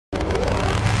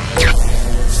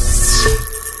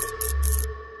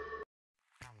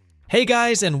Hey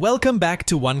guys, and welcome back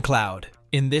to OneCloud.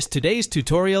 In today's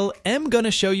tutorial, I'm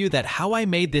gonna show you how I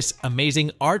made this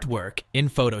amazing artwork in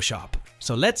Photoshop.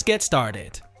 So let's get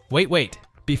started. Wait.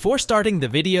 Before starting the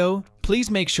video,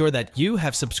 please make sure that you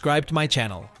have subscribed to my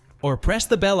channel or press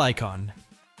the bell icon.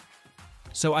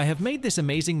 So I have made this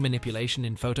amazing manipulation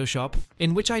in Photoshop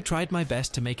in which I tried my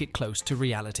best to make it close to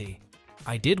reality.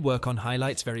 I did work on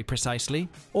highlights very precisely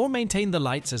or maintain the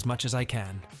lights as much as I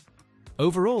can.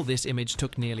 Overall, this image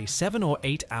took nearly 7 or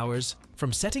 8 hours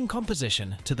from setting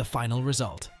composition to the final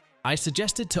result. I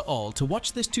suggested to all to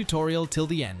watch this tutorial till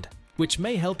the end, which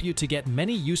may help you to get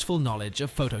many useful knowledge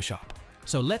of Photoshop.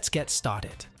 So let's get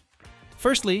started.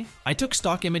 Firstly, I took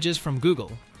stock images from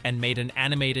Google and made an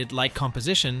animated light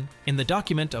composition in the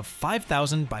document of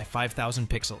 5000 by 5000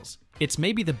 pixels. It's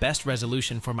maybe the best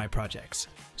resolution for my projects,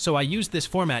 so I use this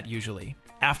format usually.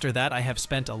 After that, I have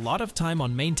spent a lot of time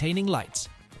on maintaining lights,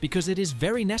 because it is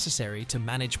very necessary to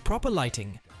manage proper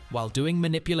lighting while doing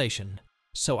manipulation,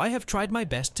 so I have tried my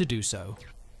best to do so.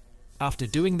 After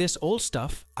doing this all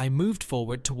stuff, I moved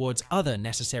forward towards other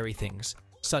necessary things,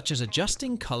 such as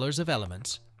adjusting colors of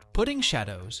elements, putting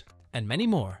shadows, and many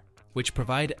more, which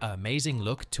provide an amazing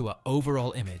look to an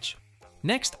overall image.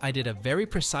 Next, I did a very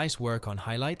precise work on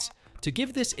highlights to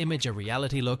give this image a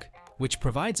reality look, which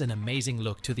provides an amazing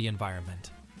look to the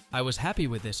environment. I was happy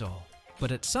with this all.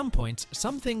 But at some points,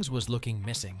 some things was looking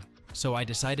missing, so I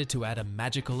decided to add a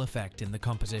magical effect in the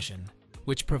composition,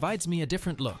 which provides me a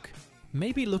different look,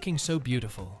 maybe looking so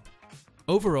beautiful.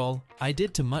 Overall, I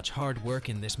did too much hard work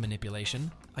in this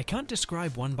manipulation. I can't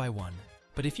describe one by one,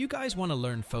 but if you guys want to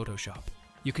learn Photoshop,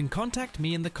 you can contact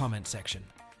me in the comment section,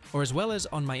 or as well as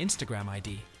on my Instagram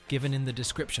ID, given in the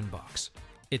description box.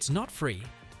 It's not free,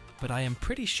 but I am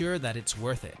pretty sure that it's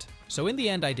worth it. So in the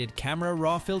end, I did camera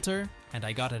raw filter, and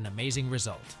I got an amazing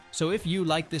result. So if you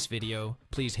like this video,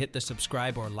 please hit the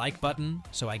subscribe or like button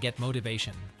so I get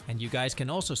motivation. And you guys can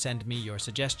also send me your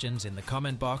suggestions in the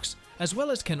comment box, as well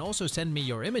as can also send me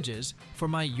your images for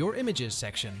my Your Images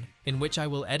section, in which I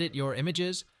will edit your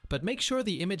images, but make sure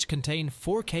the image contain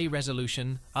 4K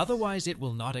resolution, otherwise it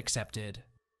will not accepted.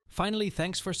 Finally,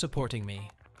 thanks for supporting me.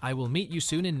 I will meet you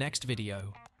soon in next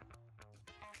video.